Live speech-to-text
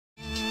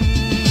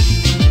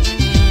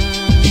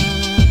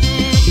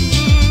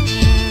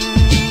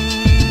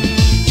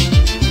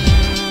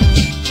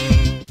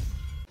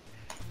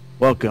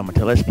Welcome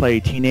to Let's Play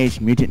Teenage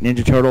Mutant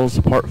Ninja Turtles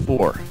Part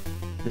 4.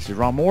 This is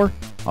Ronmower,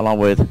 along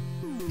with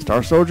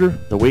Star Soldier,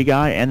 the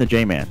Wiiguy, and the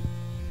Jman.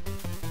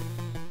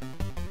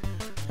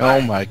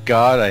 Oh my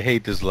god, I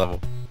hate this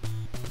level.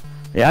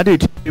 Yeah, I do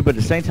too, but at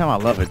the same time I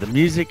love it. The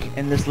music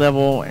in this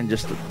level, and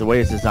just the way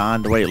it's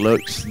designed, the way it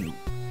looks.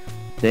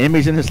 The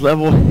enemies in this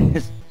level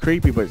is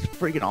creepy, but it's a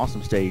freaking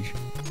awesome stage.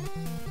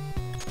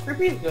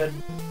 Creepy is good.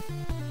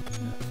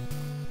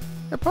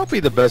 That's probably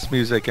the best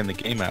music in the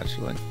game,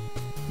 actually.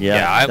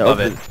 Yeah, I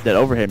love it. That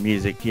overhead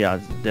music, yeah,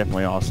 it's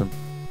definitely awesome.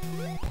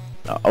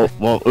 Oh,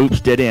 well,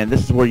 oops, dead end.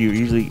 This is where you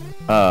usually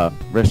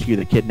rescue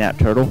the kidnapped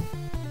turtle.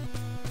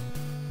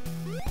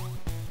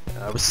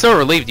 I was so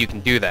relieved you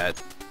can do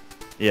that.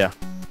 Yeah.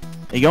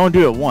 You go and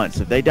do it once.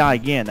 If they die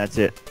again, that's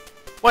it.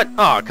 What?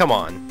 Oh, come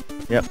on.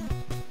 Yep.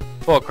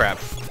 Bull crap.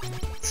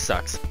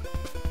 Sucks.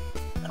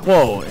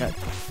 Whoa.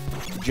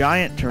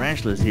 Giant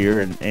tarantulas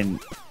here and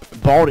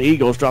bald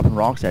eagles dropping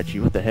rocks at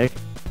you. What the heck?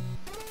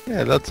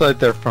 Yeah, that's like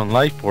they're from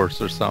Life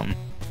Force or something.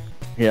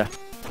 Yeah.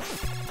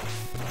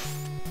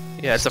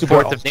 Yeah, it's a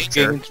force of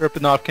nature.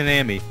 Tripping off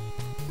Konami.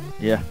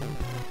 Yeah.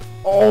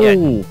 Oh!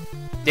 Yeah.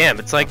 Damn,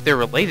 it's like they're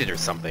related or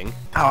something.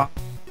 Ow.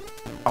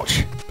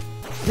 Ouch.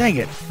 Dang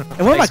it.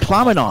 And what am I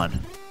climbing on?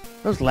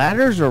 Those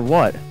ladders or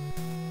what?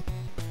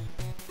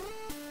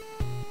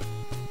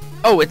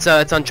 Oh, it's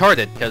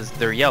Uncharted, because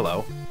they're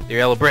yellow. They're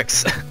yellow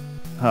bricks.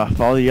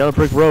 Follow the yellow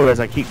brick road as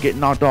I keep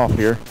getting knocked off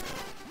here.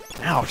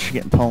 Ouch,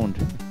 getting pwned.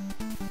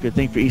 Good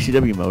thing for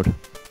ECW mode.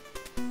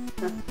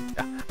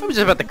 I was just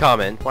about to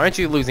comment, why aren't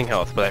you losing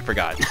health? But I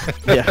forgot.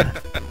 Yeah.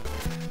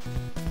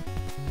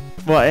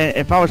 Well, and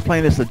if I was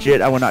playing this legit,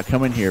 I would not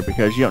come in here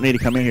because you don't need to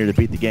come in here to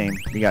beat the game.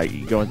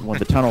 You go in one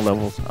of the tunnel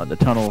levels, the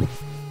tunnel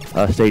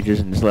stages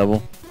in this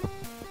level.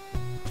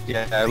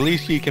 Yeah, at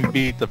least you can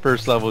beat the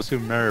first level of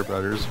Super Mario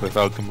Brothers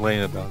without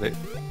complaining about it.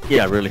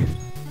 Yeah, really.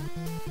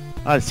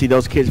 I'd see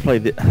those kids play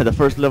the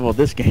first level of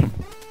this game.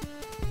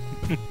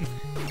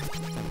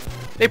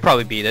 They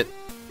probably beat it.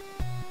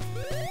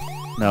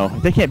 No,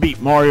 if they can't beat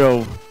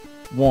Mario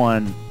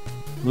 1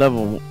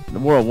 level,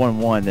 World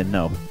 1-1, then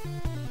no.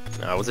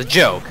 No, it was a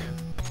joke.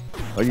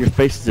 Oh, your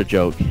face is a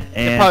joke.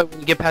 And You probably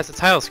wouldn't get past the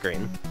title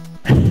screen.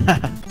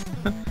 yeah,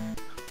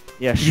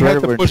 You have to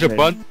Shredder push a would-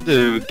 button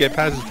to get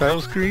past the title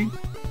screen?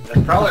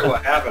 That's probably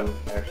what happened,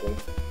 actually.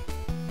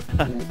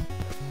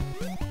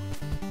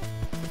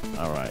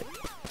 Alright,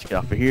 let's get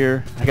off of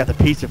here. I got the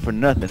pizza for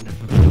nothing.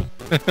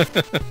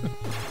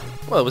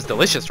 Well, it was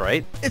delicious,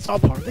 right? It's all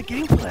part of the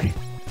gameplay.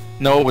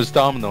 No, it was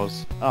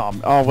Domino's.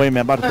 Oh wait a minute,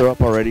 I'm about to throw up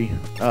already.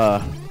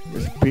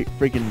 This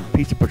freaking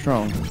pizza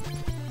Patron.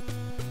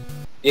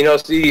 You know,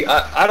 see,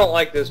 I don't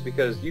like this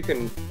because you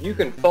can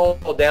fall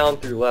down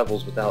through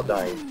levels without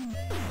dying.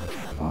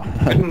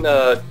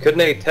 Couldn't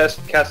they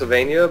test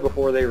Castlevania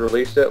before they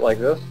released it like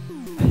this?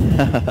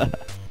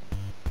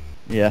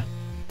 Yeah.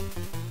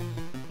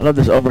 I love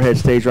this overhead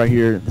stage right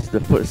here. This is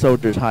the foot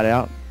soldiers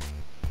hideout.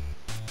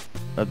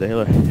 Love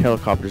the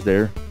helicopters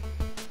there.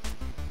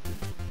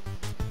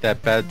 That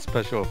bad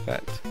special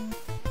effect.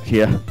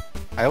 Yeah.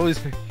 I always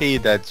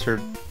hate that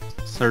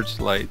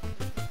searchlight.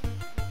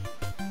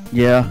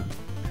 Yeah.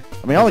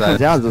 I mean, all that comes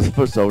down to those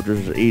foot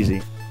soldiers are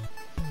easy.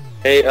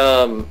 Hey,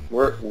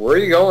 where are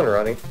you going,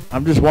 Ronnie?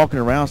 I'm just walking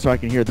around so I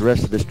can hear the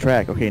rest of this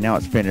track. Okay, now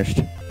it's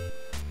finished.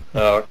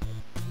 Oh,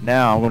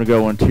 Now I'm going to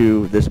go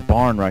into this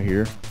barn right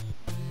here.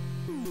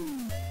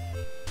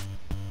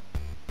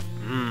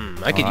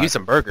 I could use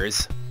some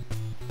burgers.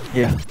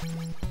 Yeah.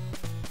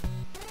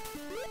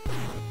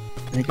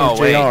 Here Oh, comes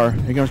wait. JR.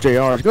 Here comes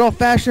JR. It's good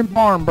old-fashioned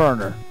barn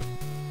burner.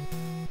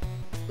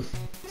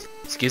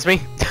 Excuse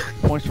me?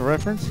 Points for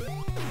reference?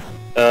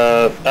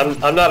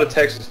 I'm not a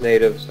Texas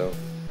native, so.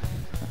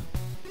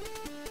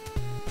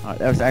 Alright,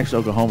 that was actually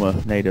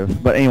Oklahoma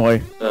native. But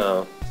anyway,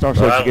 No. Star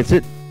Soldier gets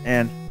it,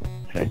 and...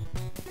 Okay.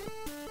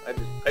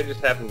 I just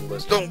happened to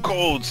listen. Stone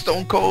Cold!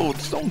 Stone Cold!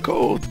 Stone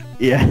Cold!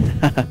 Yeah.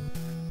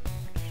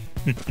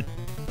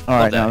 Alright,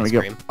 Love that now let me ice go.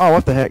 cream. Oh,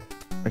 what the heck?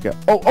 Okay.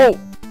 Oh!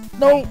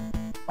 No!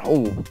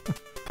 Oh.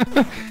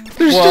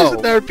 There's Whoa. just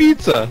another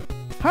pizza!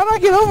 How did I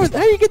get over there?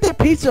 How do you get that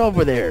pizza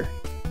over there?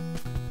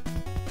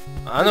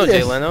 I know, Yes.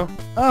 Jay Leno.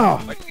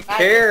 Oh. You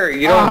care?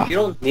 You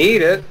don't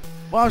need it.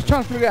 Well, I was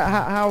trying to figure out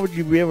how would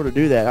you be able to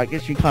do that. I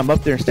guess you can climb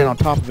up there and stand on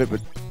top of it,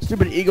 but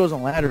stupid eagles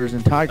and ladders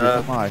and tigers,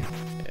 oh my.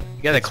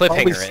 You got a Probably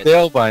cliffhanger in.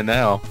 stale by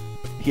now.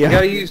 You Yeah.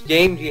 gotta use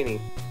Game Genie.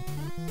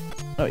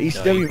 No,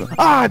 ECW.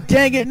 Ah,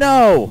 dang it,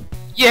 no!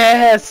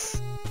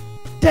 Yes!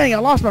 Dang, I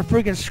lost my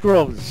freaking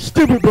scroll.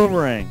 Stupid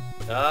boomerang.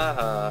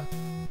 Uh-huh.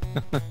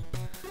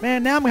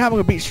 Man, now I'm having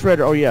to beat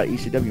Shredder. Oh yeah,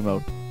 ECW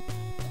mode.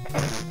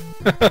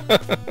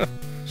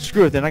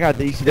 Screw it then, I got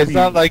the ECW. It's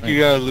not like thing. you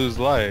gotta lose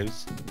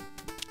lives.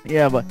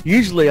 Yeah, but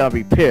usually I'll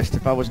be pissed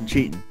if I wasn't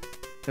cheating.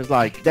 Cause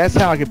like, that's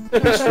how I could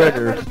beat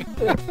Shredder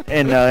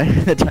and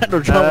the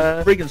Tundra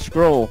Drum freaking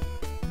scroll.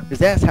 Cause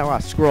that's how I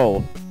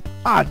scroll.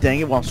 Ah,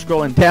 dang it, well I'm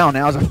scrolling down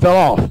now as I fell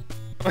off.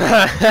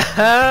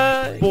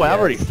 Boy, I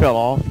already fell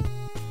off.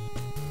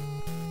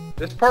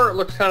 This part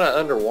looks kind of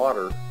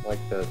underwater, like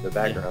the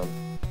background.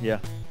 Yeah.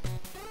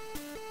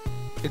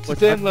 It's What's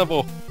the same that?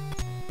 level.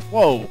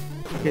 Whoa.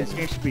 Okay, this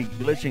game should be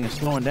glitching and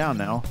slowing down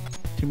now.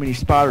 Too many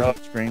spiders on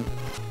the screen.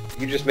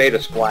 You just made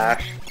a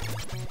splash.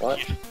 What?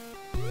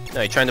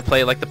 No, you're trying to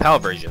play like the PAL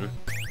version.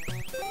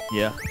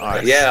 Yeah.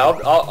 Alright. Yeah,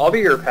 I'll be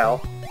your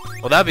pal.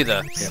 Well, that'd be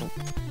the...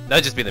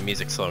 That'd just be the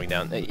music slowing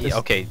down.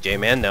 Okay,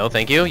 Jman, no,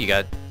 thank you. You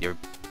got your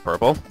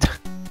purple.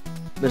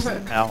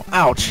 Listen, ow.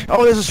 Ouch.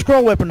 Oh, there's a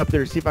scroll weapon up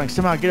there. See if I can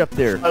somehow get up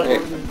there.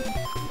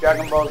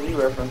 Dragon Ball Z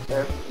reference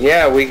there.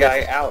 Yeah,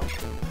 Wiiguy, ouch.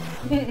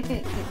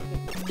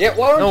 Yeah,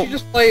 why don't you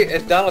just play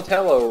as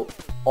Donatello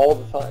all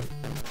the time?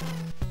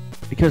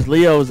 Because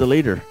Leo is the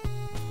leader.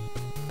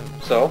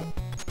 So?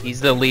 He's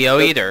the Leo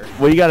Eater.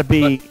 Well, you gotta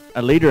be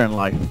a leader in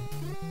life.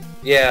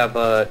 Yeah,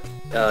 but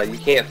you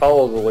can't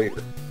follow the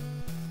leader.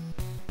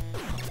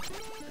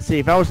 See,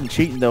 if I wasn't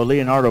cheating though,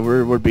 Leonardo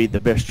would be the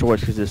best choice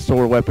because his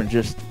sword weapon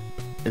just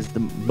is the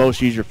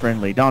most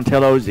user-friendly.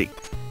 Donatello's, you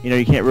know,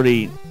 you can't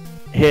really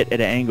hit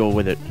at an angle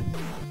with it.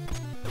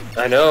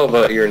 I know,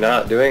 but you're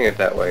not doing it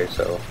that way,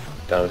 so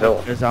Donatello.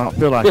 Because I don't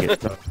feel like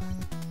it. So.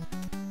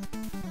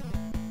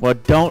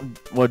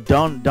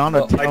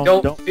 Donatello. I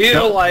don't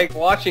feel like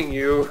watching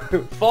you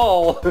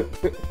fall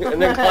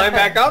and then climb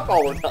back up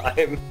all the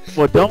time.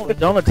 Well,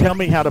 don't tell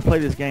me how to play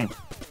this game.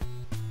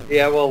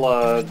 Yeah,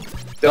 well,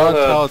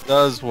 Donatello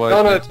does what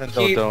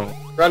Nintendo keep don't.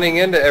 running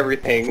into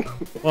everything.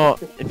 Well,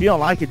 if you don't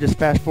like it, just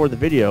fast forward the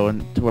video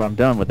and to when I'm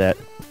done with that.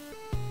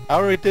 I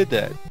already did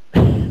that.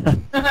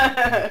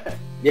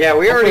 Yeah,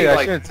 we already Hopefully I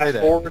like shouldn't say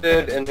that.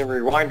 forwarded and then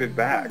rewinded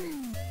back.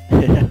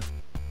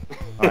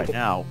 Alright,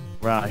 now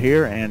we're out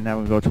here, and now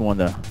we go to one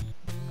of the...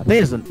 I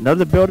think it's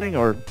another building,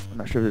 or I'm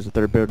not sure if there's a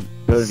third building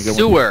to go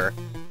Sewer.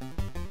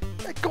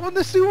 Go in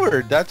the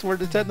sewer. That's where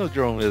the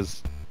Technodrome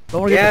is.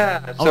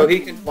 Yeah, so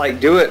he can like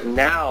do it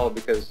now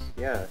because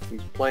yeah,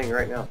 he's playing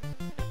right now.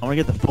 I want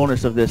to get the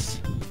fullness of this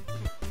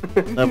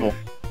level.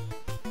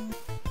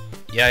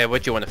 Yeah,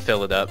 what you want to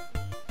fill it up?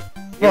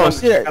 You Oh, wanted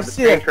see to that- check out the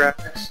see train that-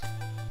 tracks?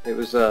 It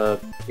was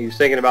he was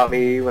thinking about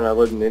me when I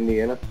lived in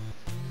Indiana.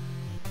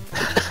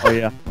 Oh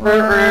yeah.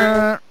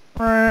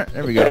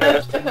 There we go.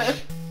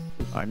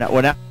 Alright,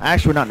 now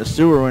actually we're not in the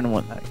sewer, we're in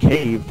one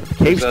cave.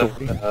 Cave There's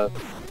story.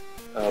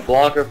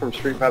 Blanca from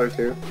Street Fighter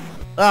 2.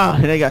 Ah,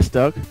 and they got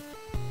stuck.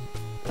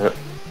 Yep.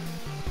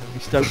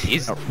 He's stuck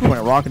He's- between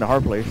a rock and a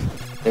hard place.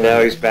 And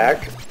now he's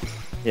back.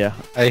 Yeah.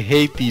 I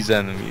hate these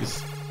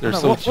enemies. They're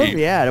so Where are cheap.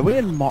 we at? Are we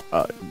in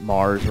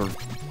Mars or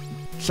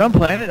some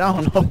planet?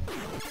 I don't know.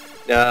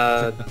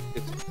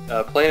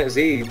 It's Planet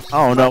Z.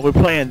 Oh no, we're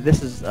playing.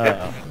 This is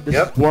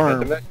Yep. Worm. got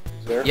the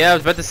messages there. Yeah, I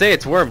was about to say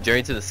it's Worm,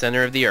 journey to the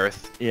center of the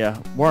earth. Yeah,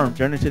 Worm.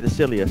 Journey to the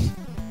Silius.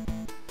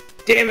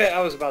 Damn it!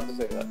 I was about to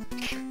say that.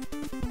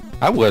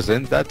 I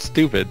wasn't. That's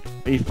stupid.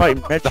 You fight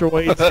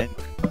Metroids and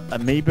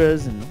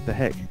amoebas and what the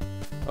heck?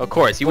 Of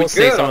course, you would Well,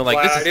 say good, something I'm like,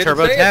 glad this I is didn't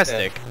say it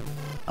turbo-tastic.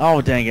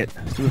 Oh dang it!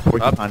 Stupid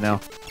porcupine now.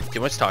 Too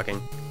much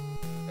talking.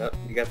 Yep,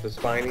 you got the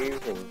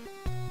spinies and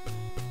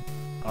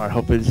All right,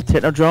 hope it's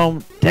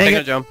Technodrome. Dang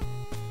it! Jump.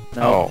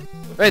 No.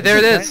 Right, there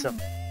it is.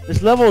 Random.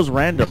 This level is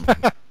random.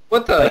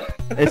 what the?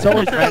 It's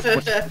always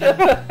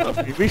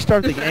random. You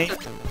restart the game.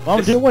 Well,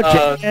 I'm doing what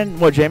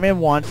Jman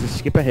wants to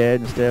skip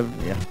ahead instead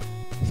of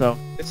So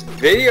This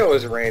video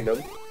is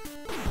random.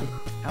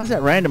 how's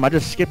that random? I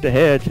just skipped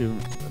ahead to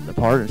the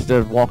part instead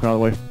of walking all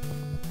the way.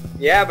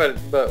 Yeah,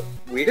 but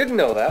we didn't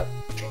know that.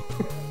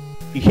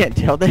 You can't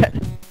tell that.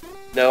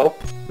 No.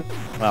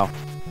 Well,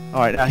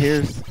 all right. Now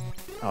here's.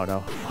 Oh no.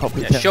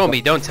 Hopefully. Yeah, show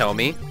me, don't tell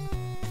me.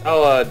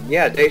 Oh,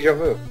 yeah, deja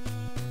vu.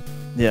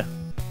 Yeah.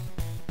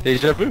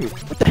 Deja vu.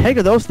 What the heck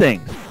are those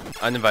things?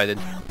 Uninvited.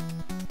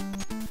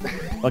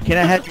 Well, can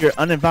I have your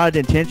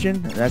uninvited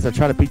attention as I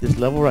try to beat this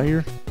level right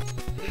here?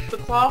 The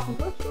claw from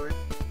Toy Story.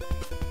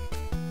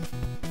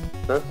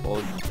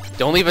 Well,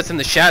 don't leave us in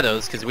the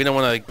shadows, because we don't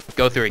want to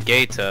go through a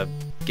gate to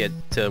get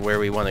to where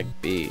we want to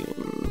be.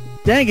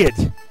 Dang it!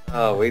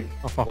 Oh, we.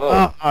 Oh, Whoa.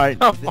 all right.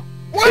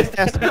 What?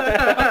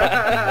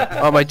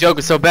 Oh, my joke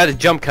was so bad, a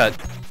jump cut.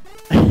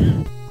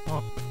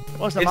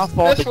 Well, it's not my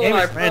fault. The this one, game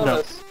I is random.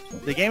 promise.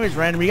 The game is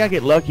random. You gotta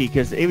get lucky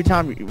because every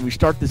time we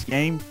start this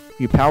game,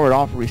 you power it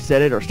off, or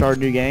reset it, or start a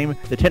new game.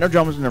 The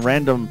Technodrome is in a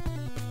random.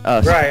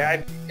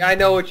 Right, I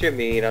know what you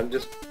mean. I'm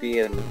just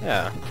being.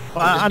 Yeah.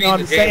 Well, I know.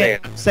 I'm saying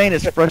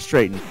it's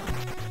frustrating.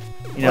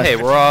 You know. Well, hey,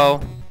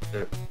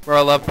 we're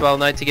all up all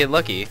night to get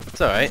lucky.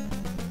 It's all right.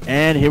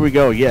 And here we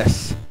go.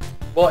 Yes.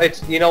 Well,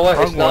 it's you know what?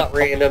 It's Wrong not one.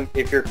 random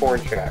if you're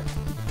Corn Shack,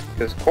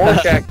 because Corn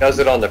Shack does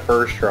it on the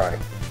first try.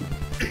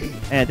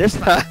 And this is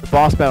the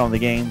boss battle in the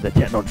game, the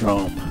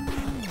Technodrome.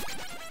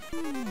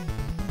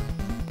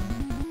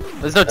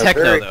 There's no That's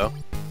techno, very- though.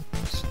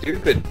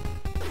 Stupid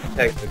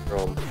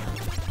Technodrome.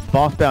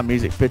 Boss battle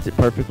music fits it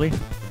perfectly.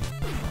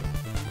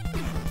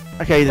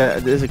 Okay,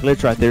 there's a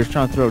glitch right there. It's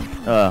trying to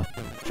throw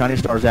Chinese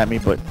stars at me,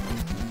 but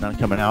none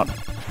coming out.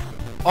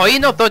 Oh, you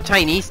know, thought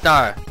Chinese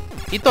star.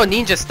 He thought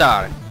ninja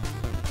star.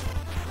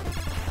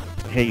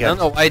 Hey, you I don't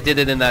got know why I did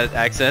it in that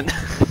accent.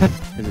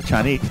 is it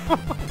Chinese?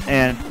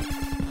 And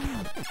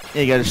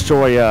yeah, you gotta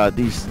destroy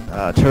these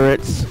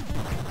turrets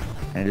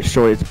and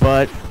destroy its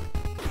butt.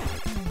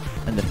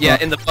 And the Yeah,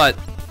 front. in the butt.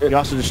 You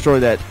also destroy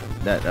that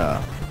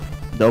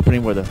the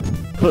opening where the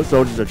foot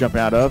soldiers are jumping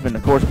out of, and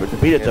of course, to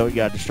defeat it though, you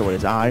gotta destroy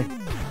his eye.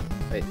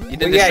 Wait, you Well,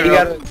 did yeah,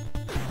 destroy...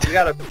 you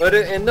gotta put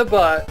it in the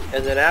butt,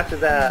 and then after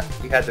that,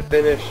 you had to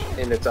finish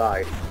in its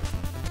eye.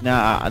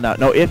 Nah,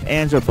 no if,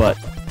 ands, or but.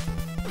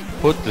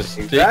 Put the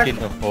stick Exactly. in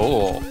the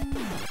hole.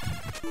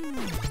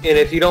 And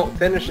if you don't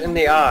finish in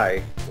the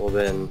eye, well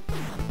then,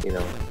 you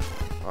know.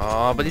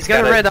 Oh, but he's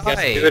got a red you gotta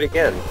eye. do it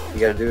again. You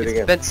gotta do it It's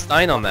again. Ben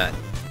Stein on that.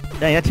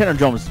 Dang, that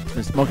Tendrodrome's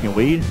been smoking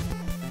weed.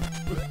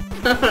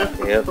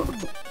 Yep.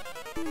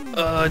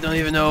 I don't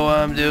even know what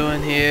I'm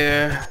doing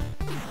here.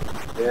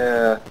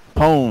 Yeah.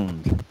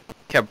 Pwned.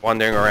 Kept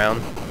wandering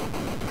around.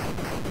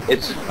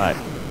 It's Right.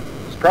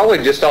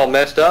 probably just all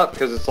messed up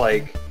because it's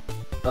like,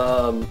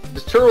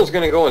 this turtle's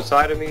gonna go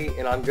inside of me,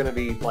 and I'm gonna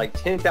be like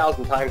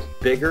 10,000 times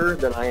bigger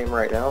than I am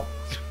right now.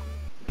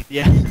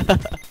 Yeah.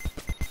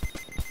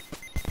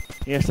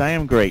 Yes, I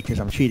am great because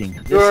I'm cheating.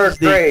 You're This is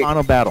the great.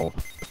 final battle.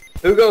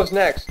 Who goes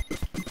next?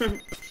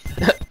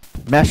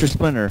 Master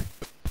Splinter.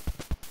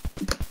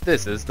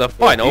 This is the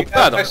final You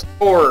got my battle.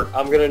 score.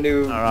 I'm gonna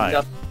do. All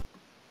right.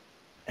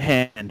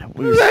 And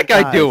What's that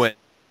guy doing?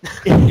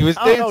 He was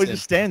I don't know, he's dancing.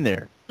 just standing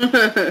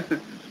there.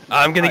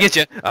 I'm gonna get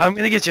you. I'm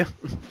gonna get you.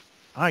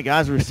 All right,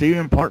 guys, we'll see you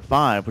in part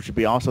 5, which will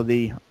be also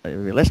the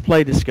Let's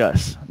Play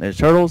Discuss. There's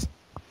Turtles.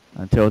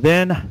 Until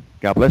then,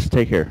 God bless.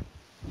 Take care.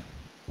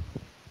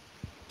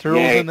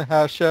 Turtles Yay. in the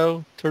house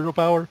show. Turtle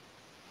power.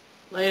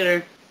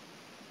 Later.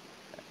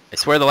 I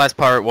swear the last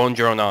part won't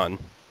drone on.